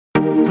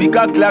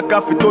Quicka Clack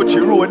off the touchy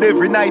road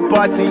every night,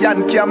 party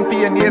and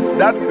campaign, yes,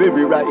 that's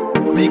very right.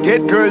 We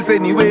get girls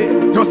anyway,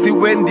 you see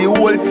when the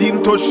whole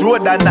team touch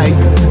road at night.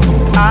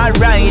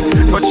 Alright,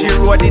 touchy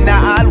road in a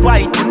all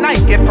white,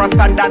 tonight get faster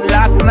than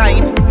last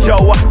night. Yo,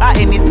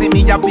 any see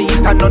me a beat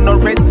and on a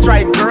red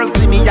stripe, girls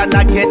see me and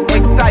I get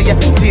excited.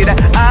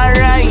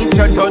 Alright,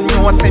 you don't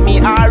know, say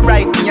me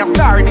alright, me a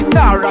star, the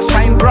star a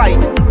shine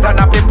bright than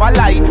a paper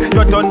light.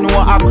 You don't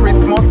know a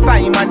Christmas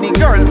time and the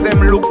girls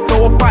them look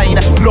so fine.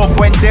 Love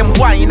when them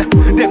whine,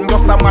 them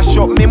just a mash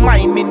up me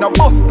mind. Me no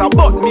buster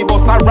but me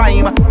bust a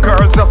rhyme.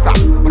 Girls just a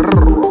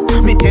brrr.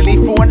 Me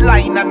telephone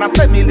line and I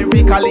say me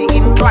lyrically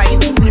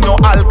inclined. Me no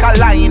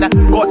alkaline,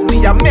 but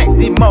me a make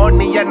the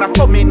money and I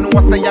so me know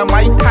say a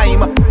my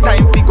time.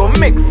 Time fi go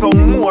make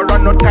some more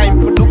and no time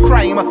for do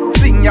crime.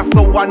 Sing ya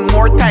so one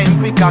more time,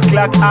 Quicka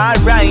Clack,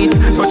 alright.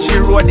 Touchy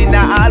road in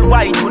a all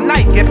white,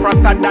 tonight get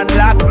faster than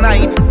last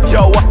night.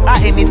 Yo,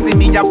 any see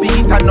me a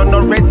beat and on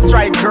a red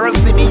stripe, girls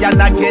see me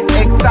and I get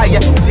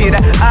excited.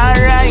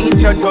 Alright,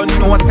 you don't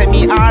know, say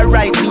me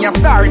alright. Me a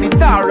star, the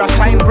star a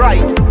shine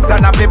bright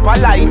than a paper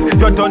light.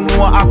 You don't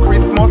know a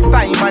Christmas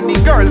time and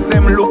the girls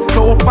them look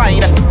so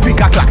fine.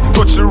 Quicka Clack,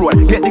 touch the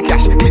road, get the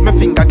cash, click my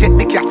finger, get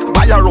the cats,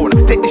 buy a roll,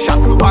 take the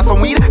shots, pass some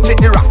weed, check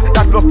the ras,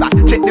 that plus that,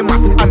 check the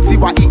math, and see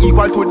what it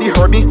equal to the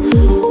Herbie.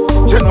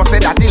 You know say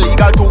that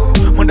illegal too.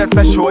 I just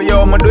a show you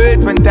how I do it.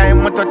 When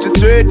time I touch you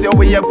straight, you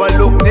will ever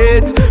look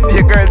neat.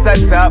 Be girls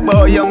that talk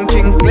about young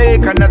Kings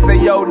Blake, and I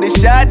say yo the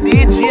shot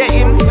DJ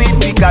him sweet.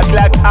 Quicka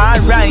Clack,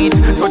 alright.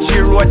 Touch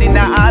your road in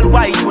a all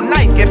white,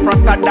 tonight get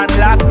faster than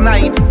last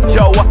night.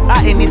 Yo,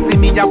 any see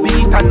me a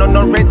beat and on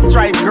a red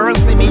stripe, girls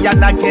see me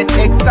and I get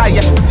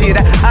excited.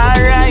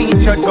 Alright,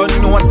 you don't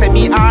know, say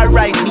me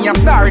alright. Me a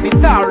star, the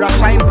star a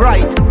shine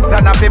bright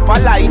than a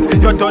paper light.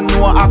 You don't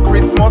know a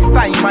Christmas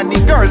time and the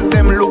girls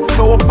them look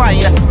so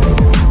fine.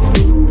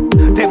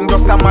 Them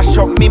just a mash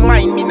up me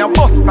mind. Me no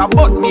buster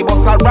but me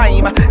bust a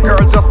rhyme.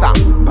 Girls just a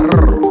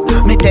brrr.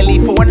 Me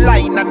telephone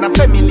line and I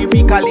say me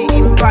lyrically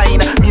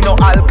inclined. Me no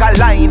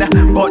alkaline,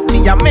 but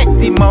me a make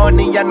the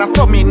money and I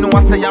so me know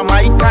I say a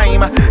my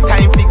time.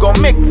 Time fi go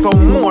make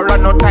some more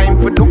and no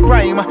time for do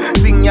crime.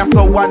 Sing ya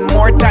so one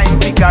more time,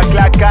 Quicka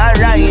Clack,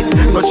 alright.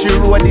 Touch your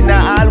road in a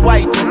all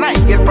white, tonight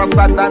get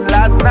faster than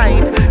last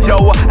night.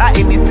 Yo,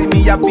 any see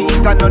me a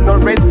beat and on no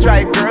red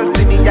stripe, girls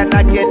see me and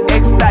I get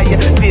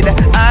excited.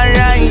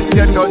 Alright,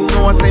 you don't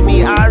know, say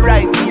me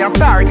alright. Me a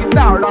star, the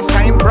star a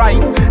shine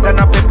bright than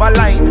a paper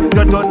light.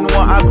 You don't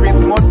know a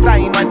Christmas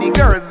time and the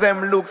girls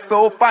them look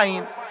so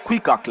fine.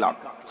 Quicka Clack,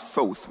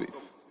 so swift.